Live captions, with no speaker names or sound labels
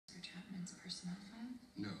personnel file?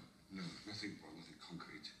 No, nothing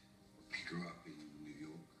concrete. He grew up in New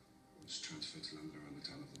York, was transferred to London around the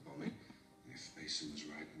time of the bombing. And if Mason was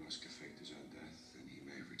right and Oscar faked his own death, then he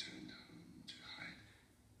may have returned home to hide.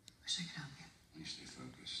 Wish I could help you. You stay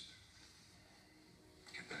focused.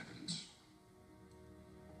 Get the evidence.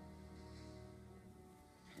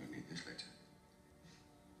 I'll need this later.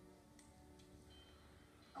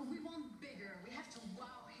 Oh, we want bigger. We have to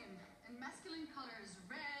wow him. And masculine colors,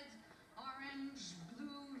 red, orange,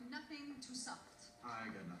 blue, nothing too soft. I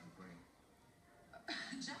got nothing for you.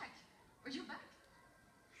 Jack, are you back?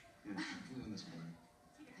 Yeah, I'm feeling this morning.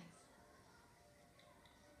 Thanks.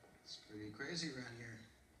 It's pretty crazy around here.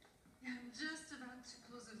 Yeah, I'm just about to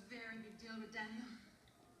close a very big deal with Daniel.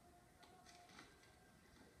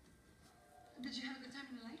 Did you have a good time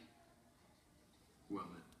in LA? Well,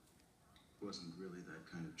 it wasn't really that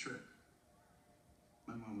kind of trip.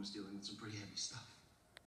 My mom was dealing with some pretty heavy stuff.